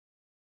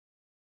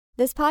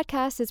This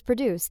podcast is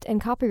produced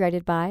and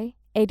copyrighted by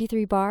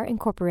 83 Bar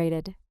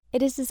Incorporated.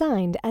 It is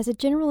designed as a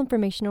general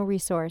informational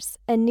resource,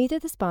 and neither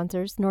the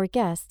sponsors nor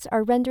guests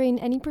are rendering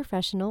any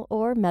professional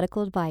or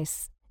medical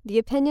advice. The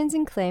opinions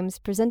and claims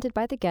presented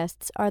by the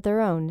guests are their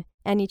own.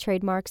 Any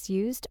trademarks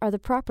used are the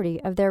property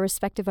of their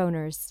respective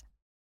owners.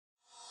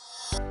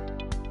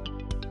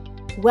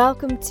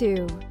 Welcome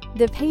to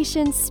The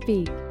Patients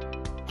Speak.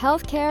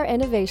 Healthcare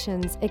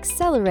innovations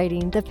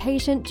accelerating the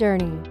patient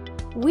journey.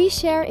 We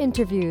share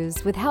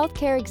interviews with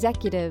healthcare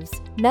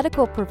executives,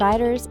 medical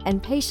providers,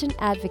 and patient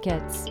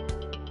advocates.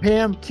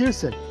 Pam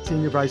Cusick,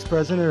 Senior Vice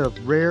President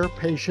of Rare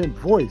Patient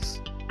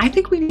Voice. I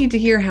think we need to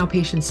hear how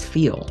patients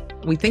feel.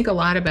 We think a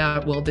lot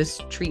about, will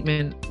this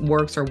treatment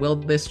works or will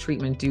this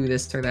treatment do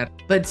this or that?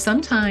 But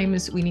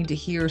sometimes we need to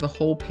hear the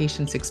whole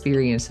patient's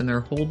experience and their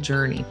whole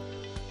journey.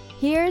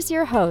 Here's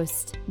your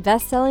host,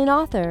 best-selling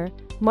author,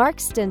 Mark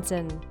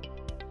Stinson.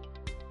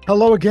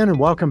 Hello again, and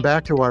welcome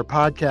back to our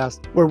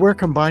podcast, where we're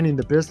combining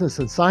the business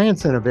and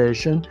science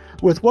innovation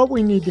with what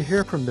we need to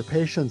hear from the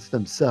patients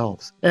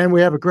themselves. And we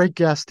have a great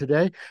guest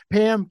today,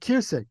 Pam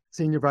Cusick,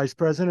 Senior Vice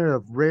President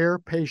of Rare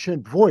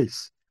Patient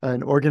Voice,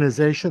 an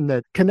organization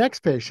that connects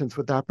patients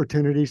with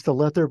opportunities to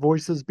let their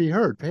voices be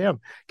heard. Pam,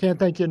 can't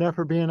thank you enough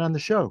for being on the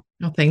show.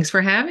 Well, thanks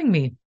for having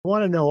me. I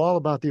want to know all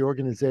about the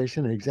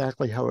organization and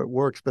exactly how it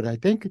works, but I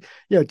think,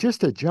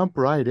 just to jump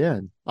right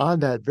in on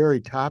that very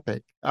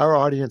topic, our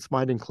audience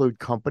might include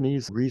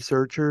companies,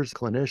 researchers,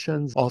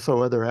 clinicians,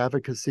 also other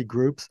advocacy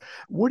groups.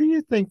 What do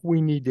you think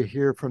we need to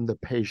hear from the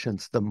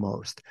patients the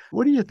most?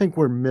 What do you think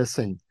we're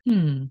missing?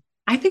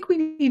 I think we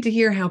need to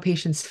hear how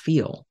patients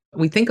feel.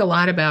 We think a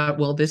lot about,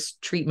 will this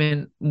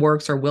treatment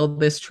works or will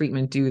this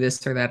treatment do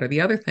this or that or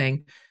the other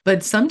thing?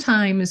 But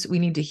sometimes we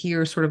need to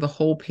hear sort of the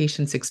whole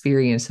patient's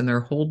experience and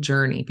their whole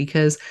journey,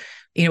 because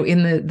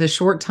in the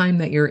short time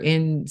that you're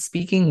in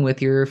speaking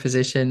with your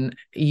physician,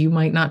 you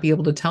might not be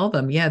able to tell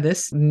them,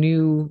 this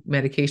new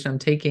medication I'm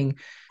taking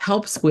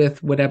helps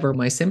with whatever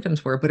my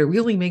symptoms were, but it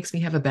really makes me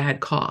have a bad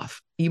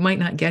cough. You might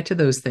not get to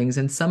those things.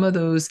 And some of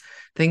those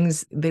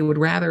things, they would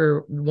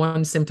rather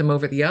one symptom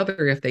over the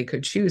other if they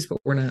could choose, but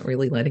we're not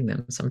really letting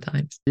them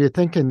sometimes. You're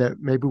thinking that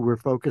maybe we're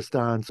focused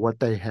on what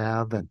they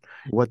have and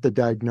what the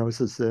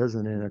diagnosis is,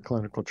 and in a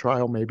clinical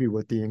trial, maybe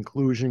what the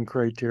inclusion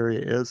criteria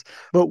is.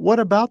 But what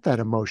about that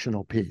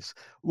emotional piece?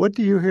 What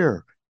do you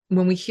hear?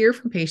 When we hear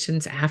from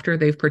patients after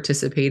they've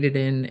participated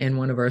in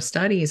one of our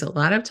studies, a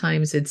lot of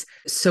times it's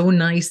so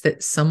nice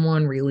that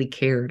someone really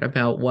cared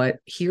about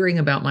hearing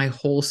about my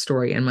whole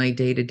story and my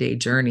day-to-day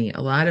journey.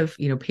 A lot of,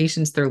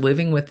 patients, they're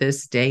living with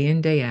this day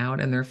in, day out,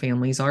 and their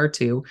families are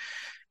too.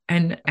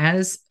 And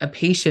as a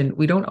patient,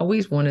 we don't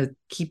always want to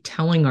keep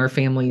telling our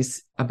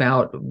families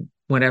about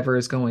whatever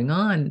is going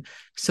on.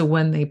 So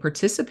when they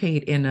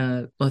participate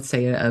in let's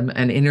say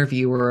an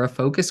interview or a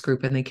focus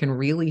group, and they can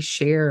really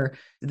share,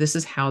 this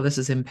is how this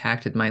has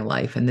impacted my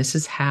life, and this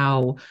is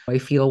how I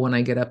feel when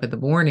I get up in the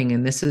morning,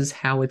 and this is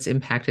how it's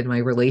impacted my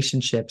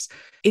relationships.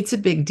 It's a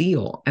big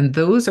deal. And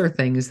those are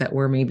things that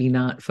we're maybe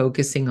not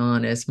focusing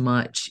on as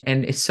much.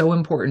 And it's so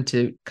important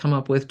to come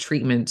up with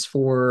treatments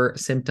for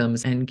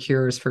symptoms and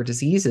cures for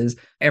diseases.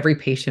 Every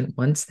patient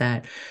wants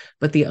that.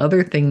 But the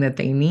other thing that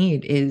they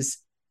need is,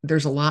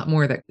 there's a lot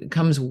more that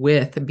comes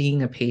with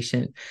being a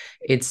patient.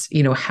 It's,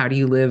 how do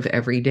you live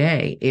every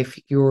day? If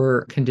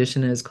your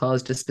condition has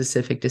caused a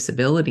specific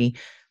disability,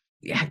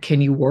 can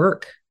you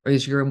work? Or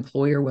is your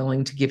employer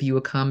willing to give you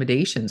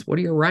accommodations? What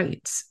are your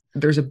rights?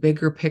 There's a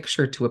bigger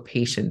picture to a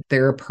patient.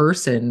 They're a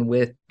person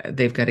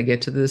they've got to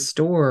get to the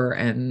store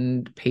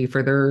and pay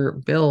for their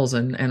bills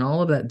and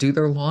all of that, do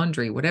their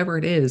laundry, whatever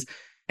it is.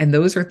 And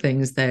those are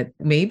things that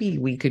maybe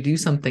we could do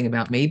something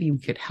about, maybe we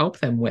could help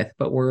them with,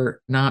 but we're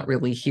not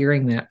really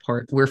hearing that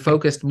part. We're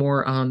focused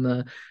more on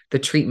the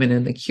treatment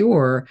and the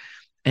cure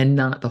and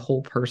not the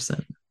whole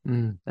person.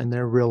 And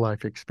their real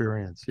life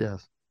experience,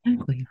 yes.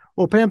 Exactly.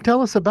 Well, Pam,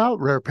 tell us about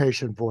Rare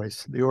Patient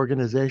Voice, the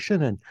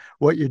organization, and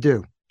what you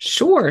do.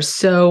 Sure.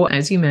 So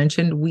as you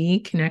mentioned, we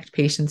connect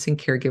patients and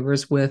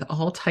caregivers with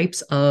all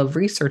types of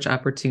research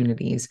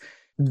opportunities.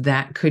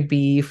 That could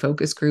be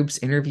focus groups,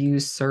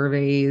 interviews,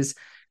 surveys,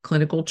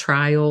 clinical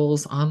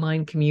trials,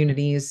 online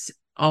communities,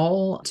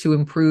 all to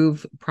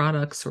improve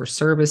products or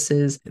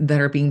services that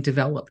are being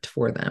developed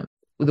for them.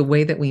 The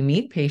way that we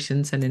meet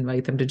patients and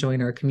invite them to join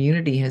our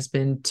community has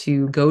been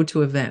to go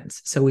to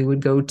events. So we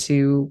would go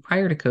to,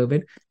 prior to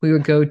COVID, we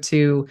would go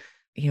to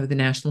the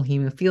National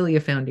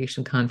Hemophilia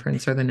Foundation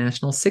Conference or the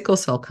National Sickle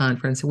Cell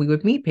Conference, and we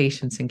would meet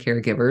patients and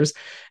caregivers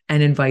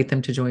and invite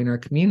them to join our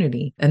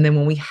community. And then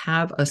when we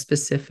have a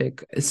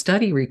specific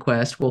study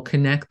request, we'll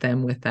connect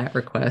them with that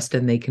request,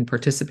 and they can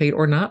participate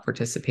or not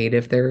participate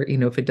if they're,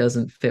 if it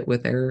doesn't fit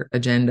with their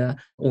agenda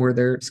or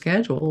their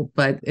schedule.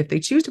 But if they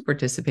choose to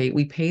participate,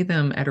 we pay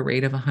them at a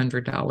rate of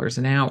 $100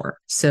 an hour.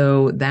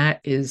 So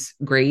that is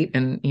great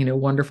and,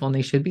 wonderful. And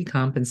they should be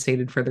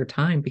compensated for their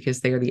time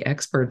because they are the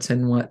experts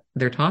in what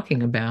they're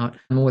talking about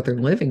and what they're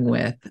living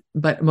with.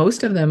 But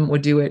most of them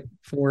would do it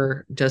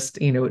for just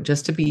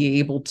to be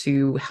able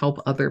to help help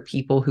other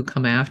people who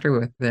come after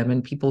with them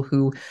and people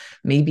who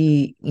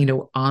maybe,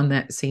 on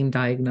that same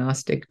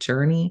diagnostic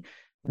journey,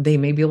 they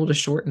may be able to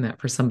shorten that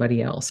for somebody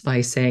else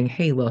by saying,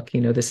 hey, look,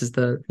 this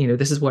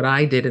is what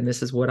I did and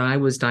this is what I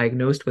was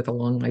diagnosed with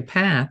along my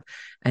path.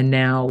 And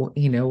now,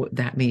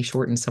 that may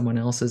shorten someone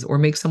else's or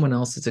make someone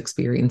else's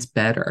experience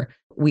better.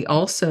 We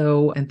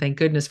also, and thank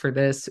goodness for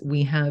this,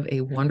 we have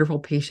a wonderful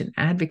patient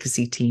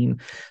advocacy team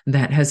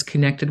that has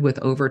connected with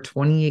over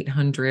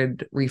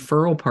 2,800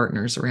 referral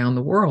partners around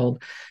the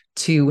world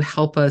to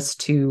help us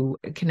to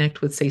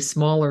connect with, say,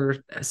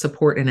 smaller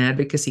support and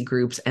advocacy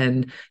groups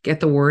and get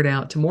the word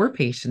out to more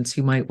patients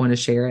who might want to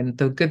share. And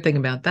the good thing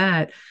about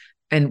that,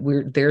 and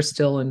they're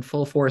still in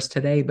full force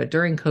today, but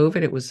during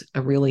COVID, it was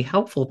a really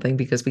helpful thing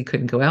because we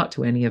couldn't go out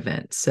to any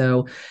events.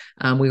 So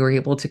we were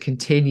able to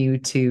continue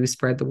to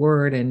spread the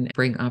word and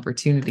bring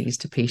opportunities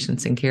to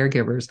patients and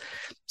caregivers.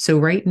 So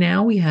right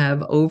now we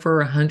have over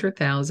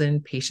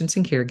 100,000 patients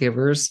and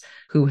caregivers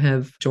who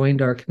have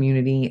joined our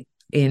community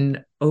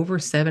in over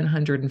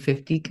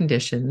 750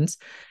 conditions.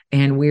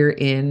 And we're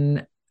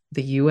in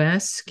the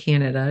US,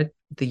 Canada,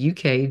 the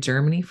UK,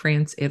 Germany,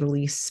 France,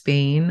 Italy,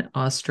 Spain,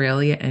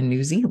 Australia, and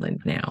New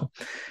Zealand now.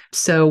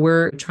 So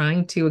we're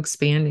trying to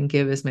expand and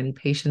give as many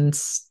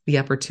patients the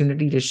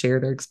opportunity to share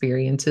their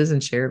experiences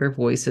and share their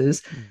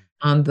voices.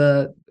 On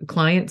the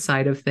client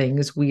side of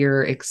things, we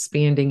are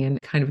expanding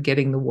and kind of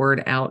getting the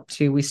word out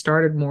to, we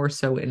started more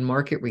so in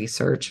market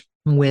research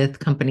with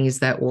companies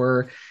that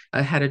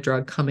had a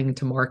drug coming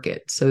to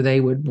market. So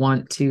they would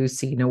want to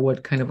see,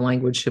 what kind of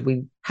language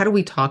how do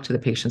we talk to the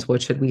patients?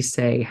 What should we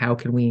say? How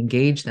can we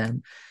engage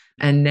them?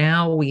 And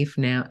now we've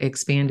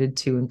expanded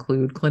to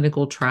include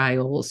clinical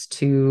trials,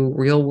 to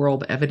real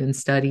world evidence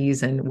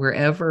studies, and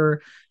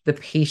wherever the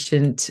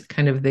patient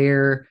kind of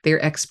their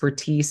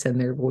expertise and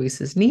their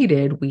voice is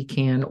needed, we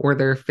can, or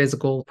their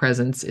physical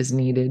presence is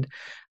needed.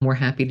 We're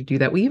happy to do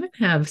that. We even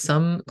have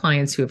some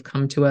clients who have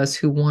come to us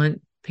who want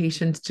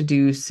patients to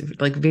do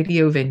like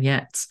video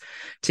vignettes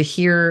to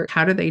hear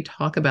how do they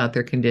talk about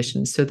their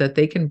conditions so that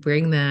they can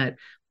bring that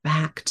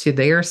back to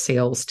their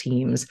sales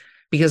teams.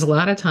 Because a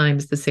lot of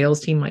times the sales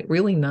team might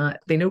really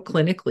not, they know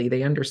clinically,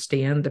 they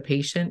understand the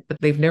patient, but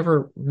they've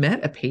never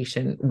met a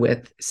patient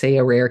with, say,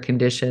 a rare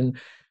condition.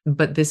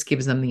 But this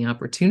gives them the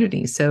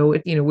opportunity. So,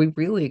 we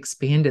really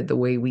expanded the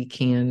way we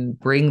can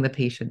bring the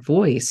patient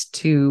voice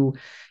to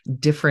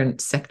different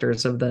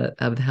sectors of the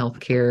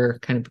healthcare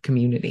kind of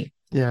community.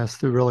 Yes,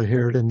 to really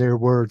hear it in their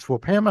words. Well,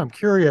 Pam, I'm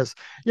curious,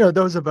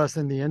 those of us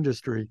in the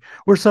industry,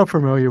 we're so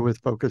familiar with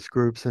focus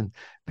groups and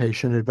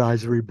patient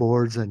advisory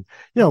boards. And,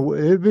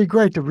 it'd be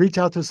great to reach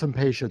out to some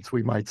patients,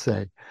 we might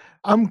say.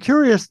 I'm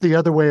curious the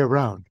other way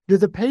around. Do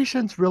the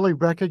patients really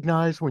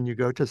recognize when you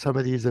go to some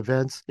of these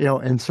events,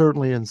 and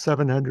certainly in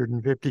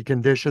 750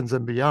 conditions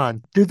and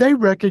beyond, do they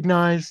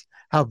recognize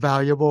how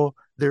valuable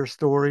their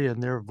story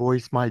and their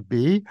voice might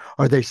be?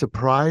 Are they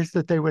surprised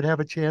that they would have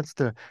a chance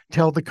to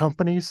tell the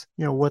companies,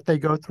 what they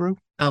go through?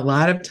 A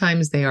lot of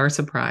times they are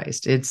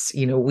surprised. It's,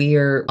 we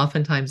are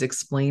oftentimes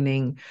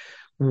explaining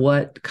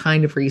what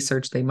kind of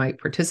research they might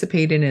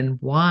participate in and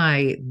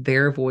why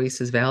their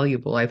voice is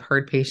valuable. I've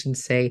heard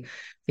patients say,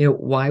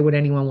 why would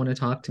anyone want to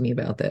talk to me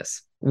about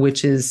this?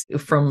 Which is,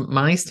 from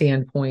my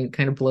standpoint,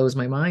 kind of blows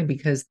my mind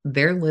because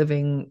they're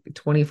living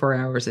 24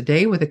 hours a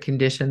day with a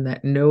condition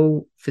that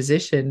no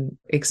physician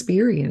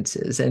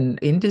experiences. And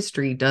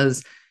industry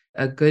does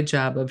a good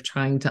job of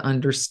trying to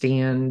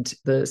understand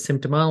the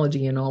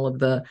symptomology and all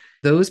of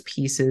those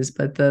pieces,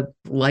 but the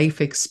life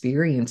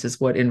experience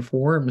is what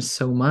informs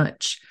so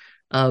much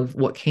of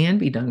what can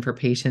be done for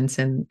patients.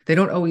 And they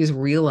don't always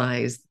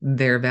realize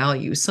their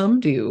value. Some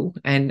do.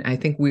 And I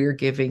think we're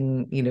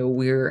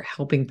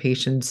helping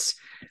patients,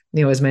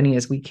 as many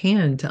as we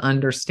can, to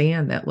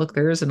understand that, look,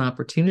 there is an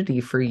opportunity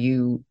for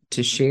you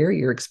to share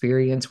your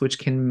experience, which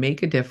can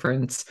make a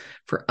difference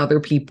for other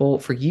people,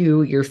 for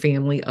you, your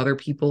family, other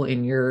people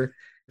in your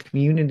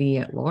community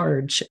at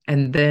large.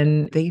 And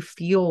then they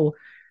feel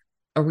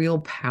a real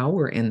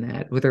power in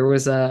that. There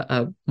was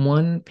a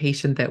one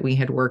patient that we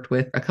had worked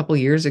with a couple of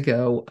years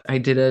ago. I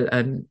did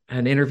an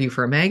interview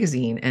for a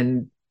magazine,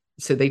 and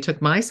so they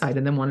took my side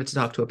and then wanted to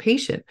talk to a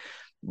patient.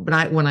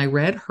 But when I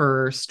read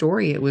her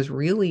story, it was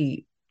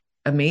really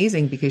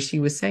amazing because she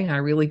was saying, I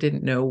really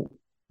didn't know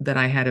that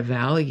I had a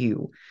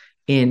value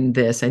in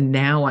this. And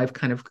now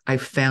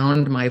I've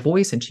found my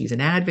voice, and she's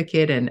an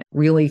advocate and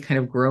really kind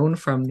of grown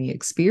from the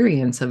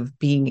experience of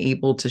being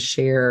able to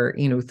share,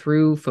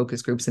 through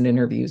focus groups and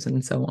interviews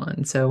and so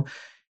on. So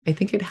I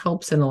think it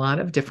helps in a lot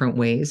of different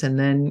ways. And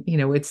then,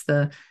 it's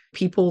the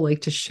people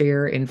like to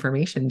share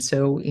information.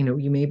 So,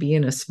 you may be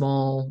in a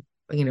small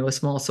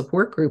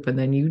support group, and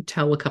then you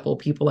tell a couple of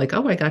people like,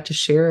 oh, I got to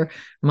share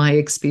my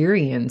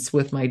experience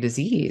with my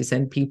disease.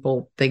 And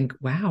people think,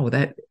 wow,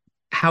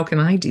 how can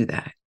I do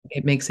that?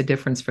 It makes a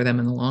difference for them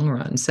in the long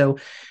run. So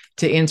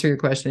to answer your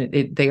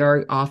question, they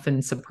are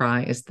often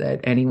surprised that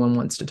anyone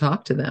wants to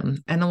talk to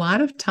them. And a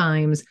lot of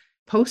times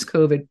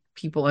post-COVID,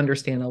 people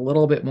understand a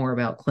little bit more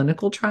about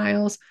clinical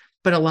trials,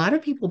 But a lot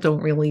of people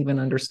don't really even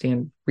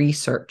understand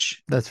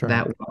research That's right.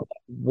 that well.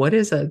 What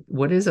is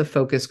a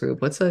focus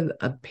group? What's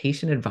a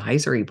patient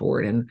advisory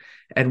board?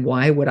 And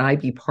why would I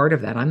be part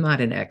of that? I'm not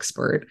an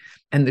expert.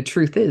 And the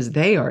truth is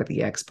they are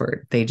the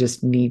expert. They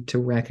just need to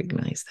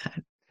recognize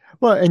that.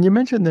 Well, and you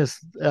mentioned this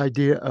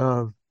idea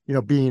of,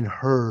 being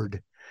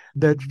heard,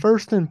 that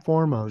first and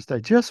foremost, I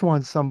just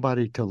want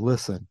somebody to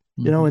listen.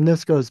 Mhm. And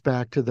this goes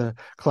back to the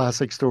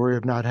classic story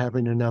of not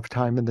having enough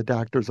time in the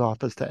doctor's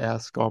office to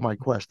ask all my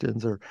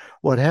questions or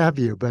what have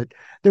you. But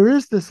there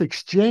is this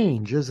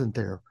exchange, isn't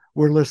there?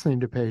 We're listening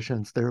to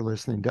patients, they're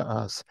listening to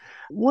us.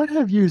 What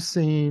have you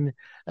seen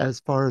as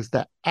far as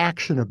the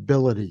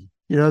actionability?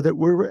 That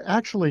we're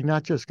actually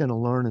not just going to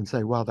learn and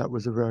say, wow, that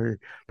was a very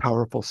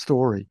powerful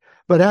story,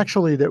 but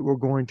actually that we're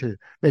going to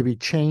maybe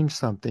change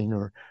something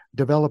or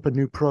develop a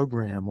new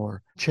program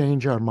or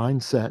change our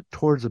mindset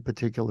towards a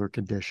particular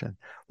condition.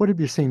 What have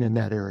you seen in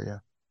that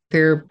area?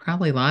 There are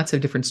probably lots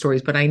of different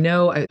stories, but I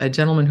know a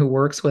gentleman who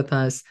works with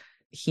us.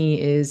 He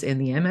is in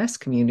the MS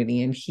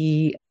community, and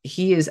he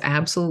is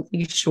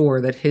absolutely sure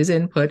that his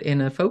input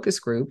in a focus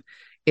group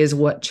is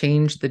what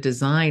changed the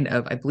design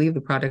of, I believe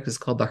the product is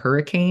called the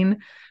Hurricane,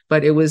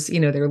 but it was,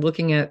 they're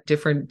looking at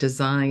different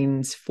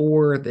designs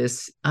for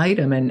this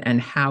item and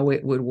how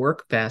it would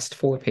work best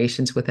for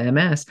patients with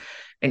MS.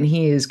 And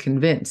he is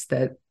convinced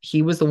that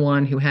he was the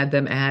one who had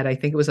them add, I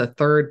think it was a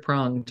third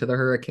prong to the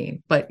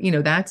Hurricane. But,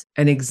 that's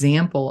an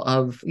example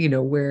of,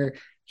 where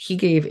he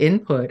gave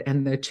input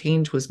and the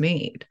change was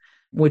made,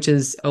 which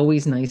is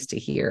always nice to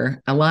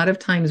hear. A lot of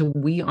times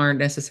we aren't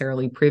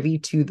necessarily privy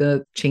to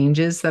the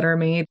changes that are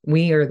made.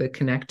 We are the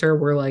connector.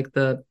 We're like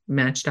the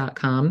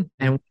match.com,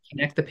 and we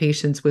connect the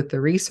patients with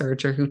the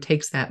researcher who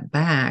takes that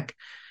back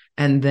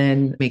and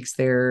then makes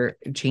their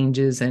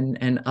changes and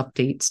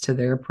updates to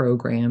their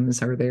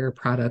programs or their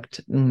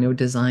product,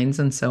 designs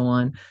and so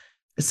on.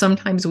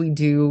 Sometimes we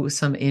do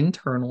some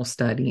internal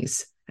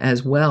studies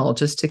as well,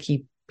 just to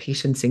keep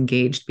patients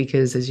engaged,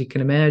 because as you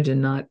can imagine,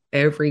 not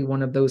every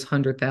one of those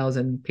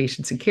 100,000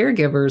 patients and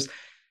caregivers,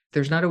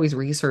 there's not always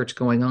research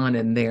going on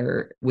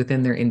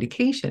within their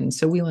indication.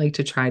 So we like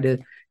to try to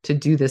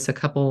do this a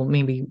couple,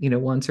 maybe,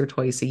 once or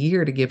twice a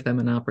year, to give them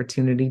an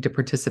opportunity to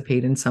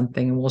participate in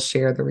something, and we'll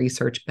share the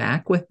research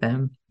back with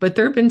them. But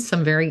there have been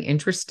some very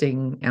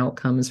interesting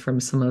outcomes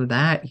from some of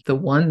that. The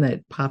one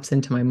that pops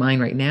into my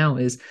mind right now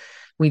is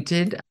we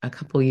did a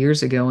couple of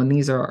years ago, and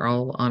these are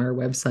all on our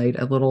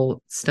website, a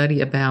little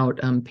study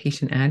about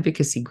patient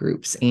advocacy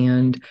groups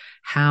and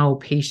how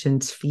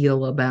patients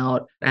feel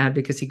about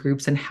advocacy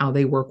groups and how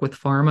they work with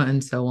pharma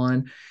and so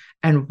on.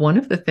 And one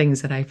of the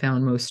things that I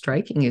found most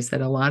striking is that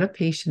a lot of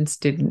patients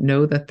didn't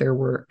know that there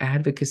were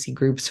advocacy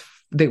groups.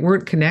 They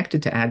weren't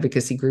connected to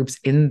advocacy groups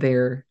in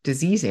their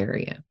disease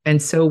area.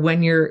 And so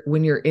when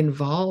you're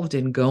involved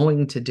in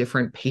going to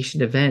different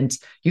patient events,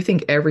 you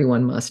think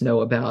everyone must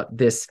know about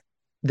this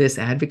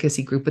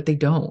advocacy group, but they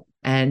don't.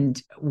 And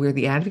where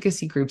the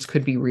advocacy groups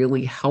could be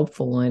really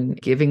helpful in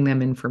giving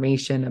them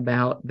information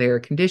about their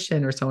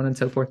condition or so on and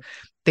so forth,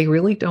 they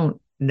really don't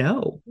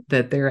know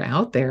that they're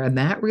out there. And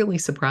that really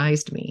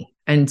surprised me.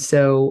 And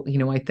so,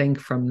 I think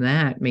from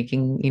that,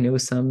 making,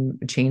 some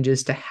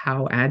changes to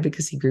how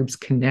advocacy groups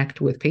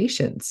connect with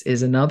patients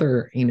is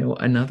another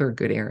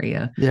good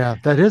area. Yeah,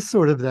 that is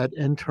sort of that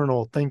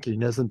internal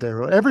thinking, isn't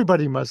there?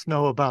 Everybody must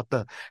know about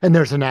and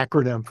there's an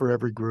acronym for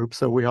every group.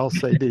 So we all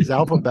say these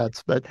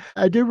alphabets, but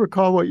I do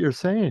recall what you're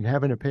saying,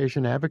 having a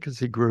patient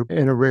advocacy group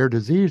in a rare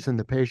disease. And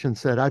the patient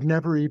said, I've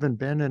never even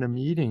been in a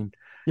meeting,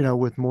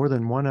 with more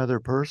than one other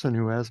person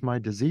who has my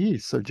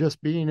disease. So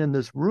just being in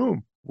this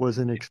room was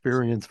an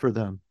experience for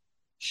them.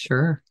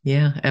 Sure.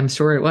 Yeah, I'm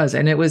sure it was.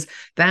 And it was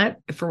that,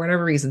 for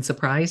whatever reason,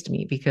 surprised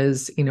me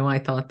because, I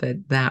thought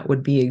that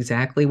would be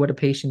exactly what a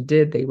patient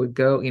did. They would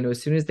go,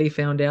 as soon as they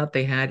found out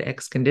they had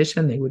X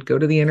condition, they would go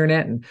to the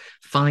internet and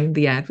find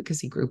the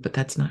advocacy group, but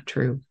that's not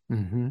true.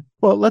 Mm-hmm.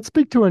 Well, let's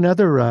speak to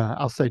another,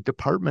 I'll say,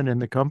 department in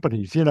the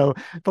companies.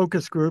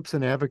 Focus groups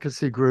and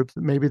advocacy groups,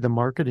 maybe the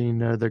marketing,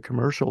 the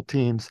commercial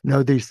teams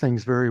know these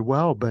things very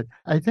well. But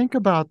I think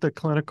about the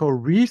clinical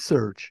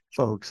research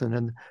folks and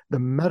then the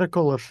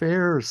medical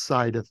affairs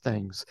side of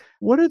things.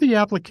 What are the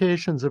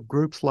applications of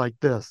groups like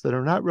this that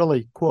are not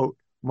really, quote,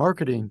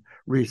 marketing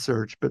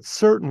research, but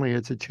certainly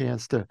it's a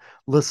chance to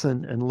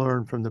listen and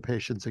learn from the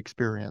patient's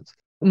experience?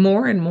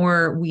 More and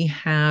more, we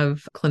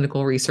have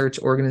clinical research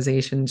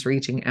organizations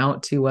reaching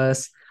out to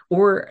us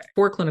or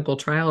for clinical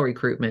trial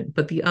recruitment.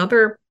 But the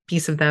other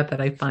piece of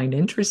that I find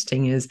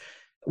interesting is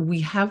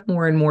we have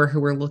more and more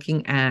who are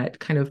looking at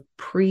kind of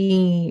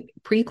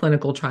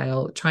preclinical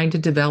trial, trying to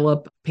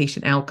develop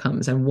patient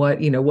outcomes and what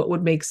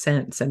would make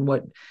sense and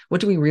what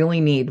do we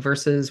really need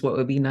versus what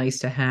would be nice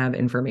to have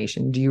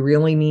information. Do you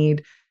really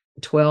need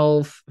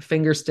 12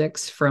 finger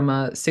sticks from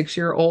a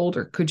 6-year-old,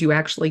 or could you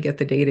actually get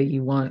the data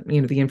you want,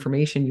 the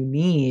information you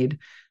need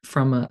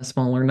from a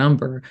smaller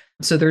number?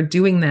 So they're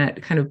doing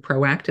that kind of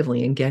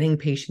proactively and getting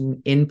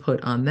patient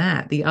input on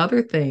that. The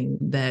other thing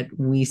that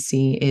we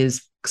see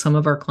is some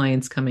of our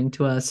clients coming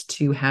to us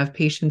to have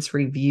patients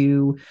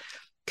review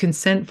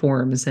consent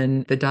forms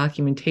and the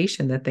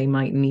documentation that they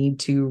might need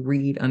to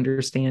read,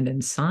 understand,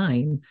 and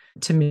sign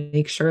to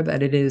make sure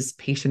that it is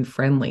patient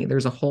friendly.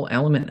 There's a whole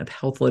element of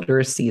health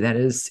literacy that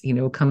is,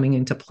 coming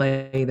into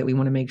play, that we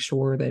want to make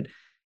sure that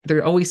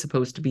they're always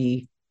supposed to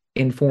be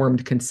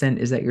informed. Consent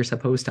is that you're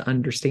supposed to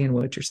understand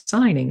what you're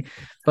signing,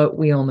 but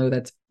we all know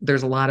that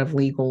there's a lot of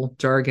legal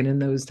jargon in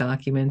those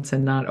documents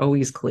and not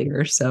always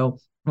clear. So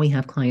we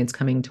have clients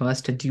coming to us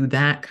to do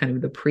that kind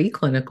of the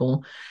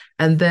preclinical.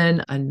 And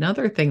then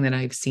another thing that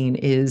I've seen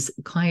is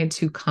clients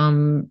who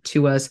come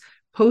to us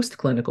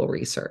post-clinical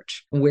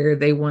research, where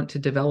they want to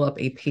develop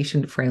a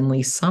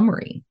patient-friendly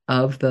summary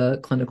of the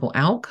clinical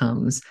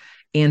outcomes.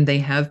 And they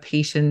have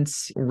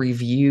patients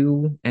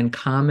review and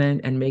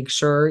comment and make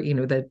sure,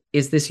 that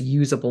is this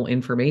usable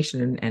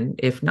information? And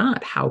if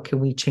not, how can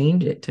we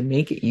change it to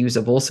make it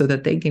usable so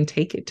that they can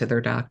take it to their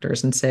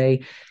doctors and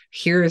say,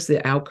 here is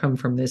the outcome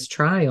from this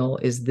trial.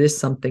 Is this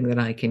something that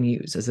I can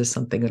use? Is this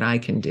something that I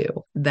can do?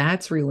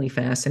 That's really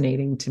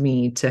fascinating to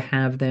me, to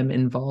have them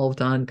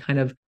involved on kind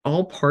of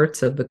all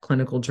parts of the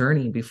clinical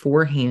journey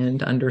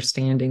beforehand,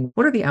 understanding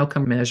what are the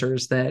outcome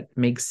measures that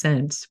make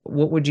sense?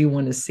 What would you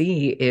want to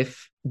see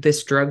if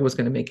this drug was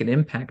going to make an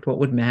impact? What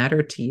would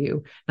matter to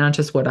you? Not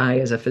just what I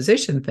as a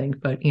physician think,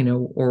 but,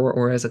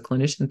 or as a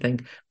clinician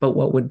think, but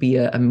what would be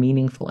a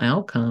meaningful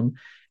outcome?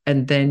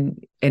 And then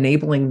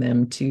enabling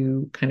them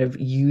to kind of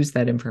use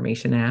that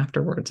information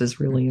afterwards is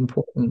really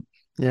important.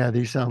 Yeah,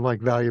 these sound like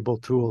valuable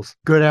tools,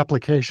 good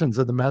applications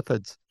of the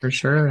methods. For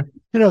sure.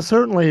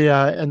 Certainly,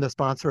 and the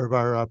sponsor of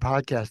our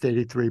podcast,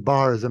 83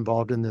 Bar, is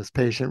involved in this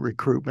patient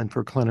recruitment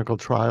for clinical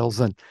trials.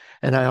 And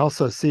I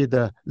also see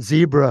the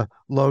zebra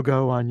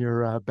logo on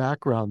your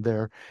background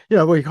there.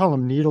 We call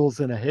them needles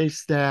in a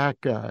haystack,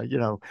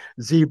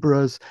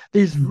 zebras,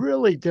 these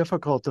really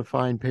difficult to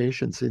find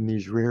patients in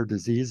these rare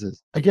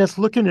diseases. I guess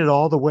looking at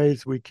all the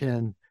ways we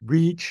can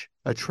reach,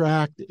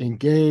 attract,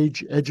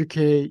 engage,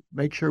 educate,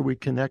 make sure we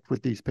connect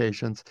with these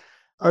patients.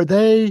 Are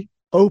they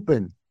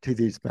open to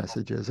these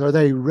messages? Are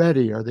they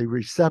ready? Are they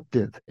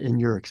receptive in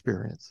your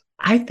experience?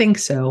 I think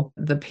so.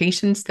 The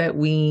patients that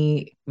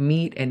we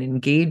meet and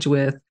engage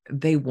with,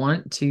 they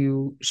want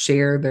to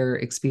share their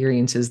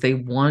experiences. They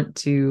want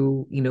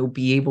to,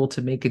 be able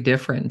to make a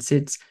difference.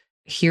 It's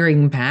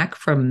hearing back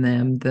from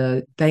them,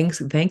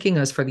 thanking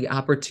us for the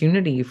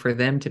opportunity for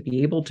them to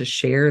be able to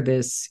share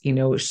this,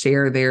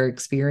 share their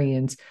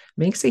experience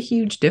makes a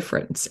huge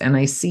difference. And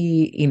I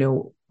see,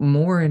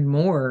 more and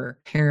more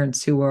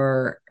parents who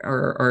are,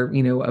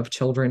 of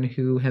children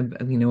who have,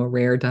 a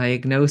rare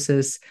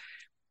diagnosis,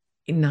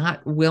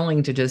 not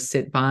willing to just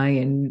sit by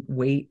and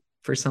wait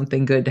for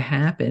something good to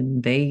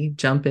happen. They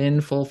jump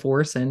in full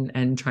force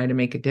and try to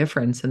make a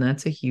difference. And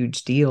that's a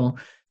huge deal.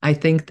 I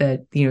think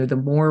that,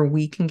 the more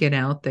we can get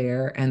out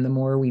there and the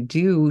more we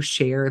do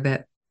share,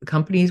 that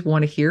companies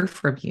want to hear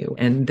from you,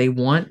 and they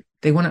want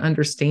to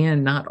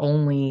understand not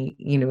only,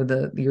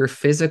 your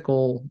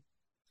physical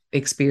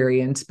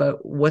experience,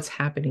 but what's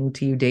happening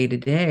to you day to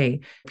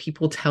day.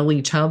 People tell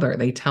each other,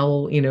 they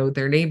tell,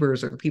 their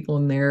neighbors or people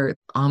in their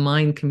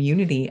online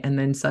community. And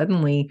then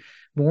suddenly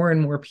more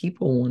and more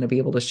people want to be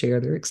able to share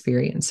their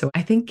experience. So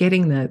I think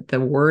getting the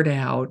word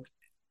out,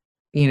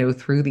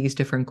 through these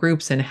different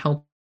groups and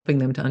helping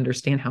them to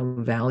understand how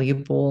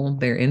valuable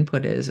their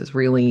input is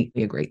really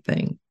a great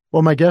thing.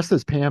 Well, my guest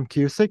is Pam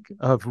Cusick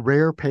of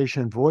Rare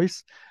Patient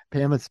Voice.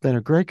 Pam, it's been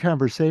a great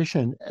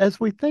conversation. As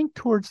we think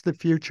towards the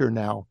future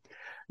now,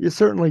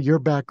 certainly your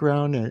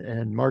background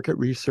and market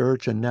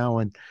research, and now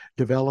in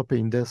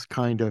developing this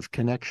kind of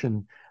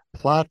connection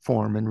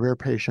platform and Rare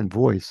Patient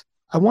Voice,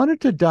 I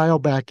wanted to dial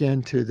back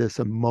into this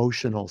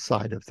emotional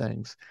side of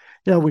things.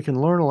 We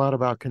can learn a lot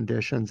about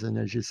conditions and,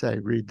 as you say,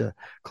 read the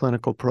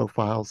clinical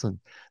profiles and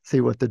see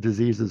what the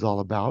disease is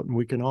all about. And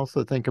we can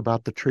also think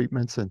about the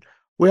treatments. And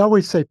we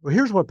always say, well,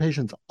 here's what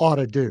patients ought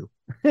to do.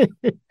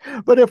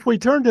 But if we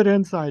turned it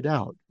inside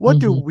out, what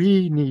do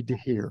we need to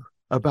hear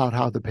about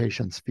how the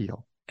patients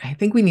feel? I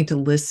think we need to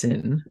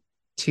listen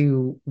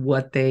to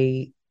what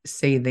they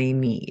say they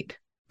need.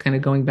 Kind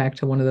of going back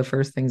to one of the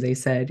first things they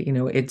said,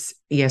 it's,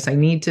 yes, I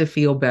need to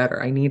feel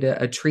better. I need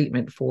a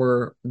treatment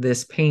for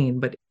this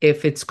pain. But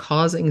if it's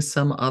causing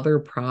some other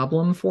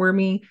problem for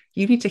me,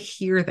 you need to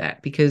hear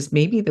that, because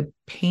maybe the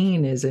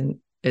pain isn't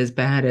as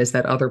bad as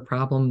that other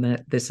problem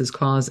that this is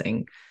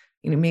causing.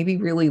 Maybe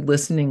really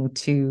listening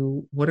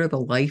to what are the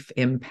life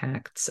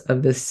impacts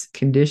of this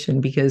condition,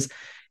 because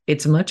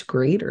it's much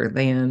greater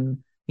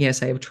than,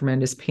 yes, I have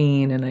tremendous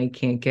pain and I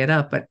can't get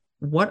up, but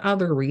what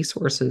other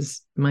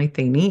resources might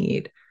they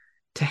need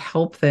to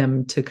help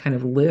them to kind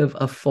of live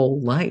a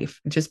full life?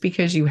 Just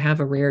because you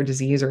have a rare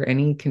disease or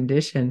any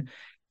condition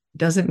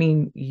doesn't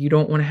mean you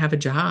don't want to have a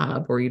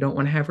job or you don't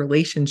want to have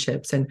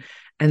relationships.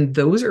 And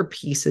those are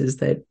pieces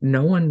that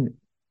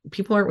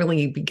people aren't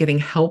really getting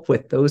help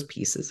with, those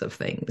pieces of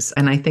things.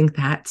 And I think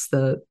that's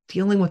the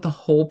dealing with the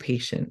whole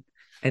patient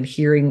and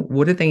hearing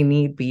what do they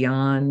need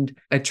beyond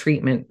a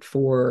treatment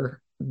for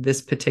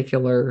this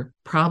particular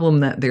problem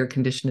that their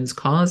condition is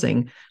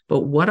causing,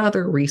 but what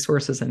other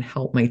resources and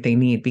help might they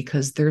need?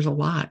 Because there's a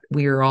lot.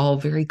 We are all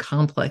very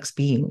complex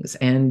beings.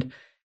 And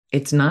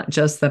it's not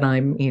just that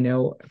I'm,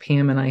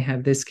 Pam and I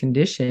have this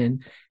condition.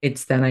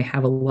 It's that I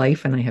have a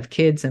life and I have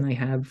kids and I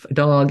have a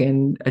dog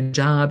and a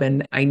job,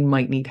 and I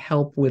might need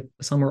help with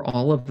some or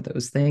all of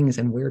those things.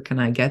 And where can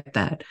I get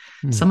that?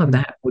 Mm-hmm. Some of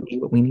that would be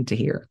what we need to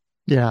hear.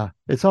 Yeah,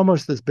 it's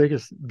almost this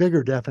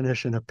bigger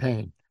definition of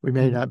pain. We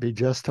may not be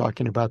just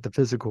talking about the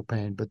physical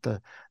pain, but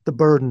the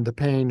burden, the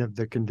pain of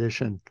the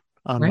condition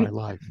on my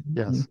life.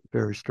 Yes,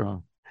 very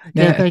strong.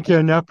 Can't thank you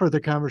enough for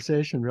the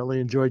conversation. Really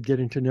enjoyed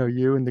getting to know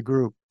you and the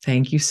group.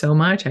 Thank you so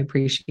much. I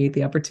appreciate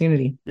the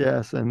opportunity.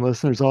 Yes, and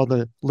listeners, all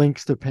the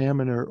links to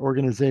Pam and her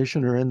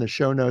organization are in the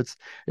show notes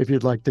if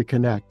you'd like to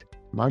connect.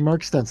 I'm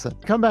Mark Stenson.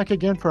 Come back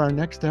again for our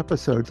next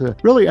episode to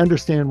really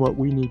understand what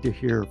we need to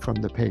hear from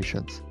the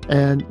patients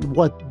and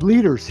what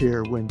leaders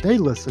hear when they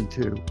listen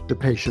to the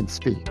patients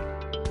speak.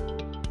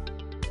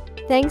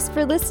 Thanks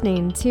for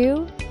listening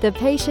to The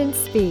Patients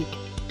Speak,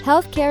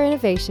 Healthcare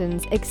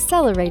Innovations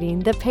Accelerating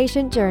the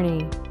Patient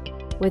Journey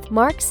with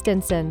Mark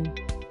Stinson.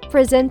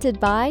 Presented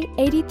by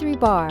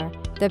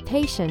 83Bar, the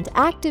Patient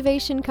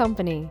Activation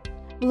Company.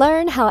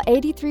 Learn how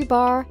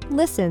 83Bar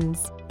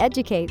listens,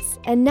 educates,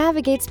 and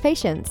navigates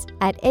patients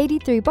at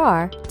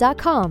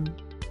 83bar.com.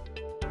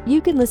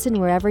 You can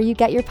listen wherever you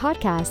get your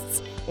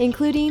podcasts,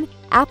 including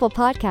Apple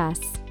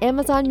Podcasts,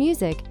 Amazon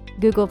Music,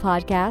 Google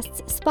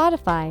Podcasts,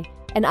 Spotify,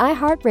 and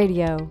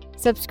iHeartRadio.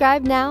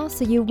 Subscribe now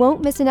so you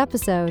won't miss an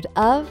episode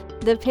of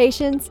The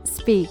Patients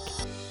Speak.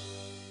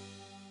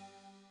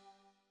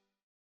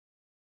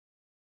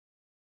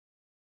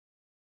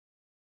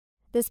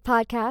 This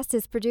podcast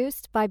is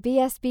produced by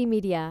BSB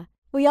Media.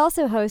 We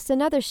also host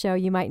another show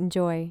you might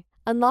enjoy,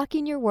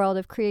 Unlocking Your World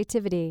of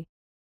Creativity.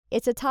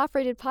 It's a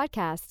top-rated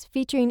podcast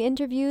featuring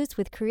interviews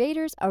with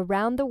creators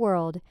around the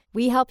world.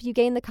 We help you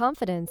gain the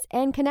confidence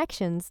and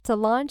connections to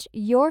launch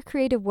your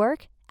creative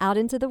work out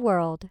into the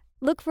world.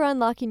 Look for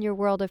Unlocking Your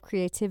World of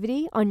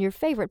Creativity on your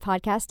favorite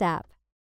podcast app.